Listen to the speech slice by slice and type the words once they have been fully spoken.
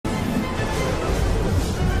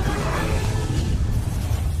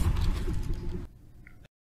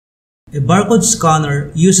A barcode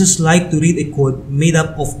scanner uses light to read a code made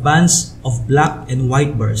up of bands of black and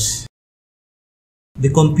white bars.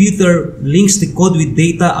 The computer links the code with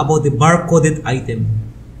data about the bar-coded item.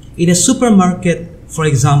 In a supermarket, for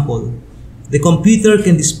example, the computer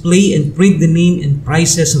can display and print the name and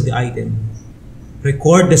prices of the item,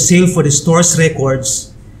 record the sale for the store's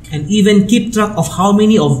records, and even keep track of how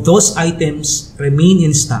many of those items remain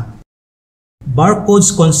in stock.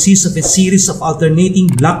 Barcodes consist of a series of alternating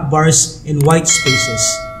black bars and white spaces.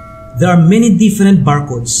 There are many different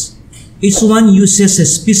barcodes. Each one uses a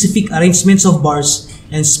specific arrangements of bars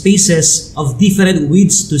and spaces of different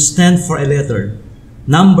widths to stand for a letter,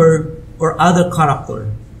 number, or other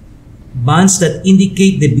character. Bands that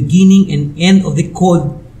indicate the beginning and end of the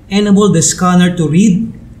code enable the scanner to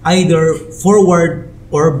read either forward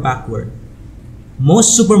or backward.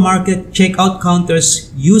 Most supermarket checkout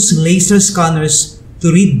counters use laser scanners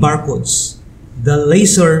to read barcodes. The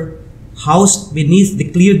laser, housed beneath the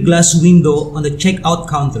clear glass window on the checkout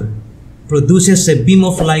counter, produces a beam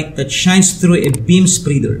of light that shines through a beam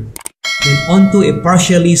spreader, then onto a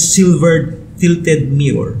partially silvered tilted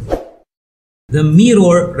mirror. The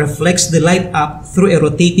mirror reflects the light up through a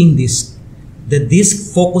rotating disc. The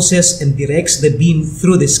disc focuses and directs the beam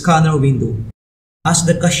through the scanner window. As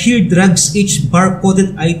the cashier drags each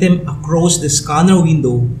bar-coded item across the scanner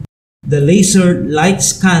window, the laser light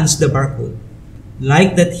scans the barcode.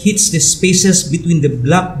 Light that hits the spaces between the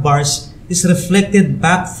black bars is reflected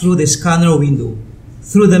back through the scanner window,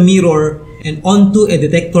 through the mirror, and onto a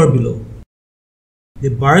detector below.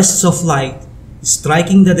 The bursts of light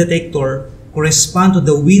striking the detector correspond to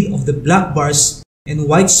the width of the black bars and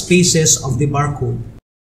white spaces of the barcode.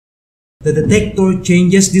 The detector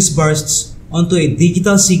changes these bursts onto a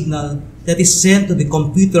digital signal that is sent to the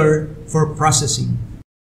computer for processing.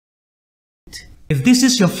 If this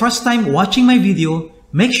is your first time watching my video,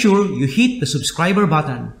 make sure you hit the subscriber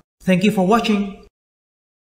button. Thank you for watching.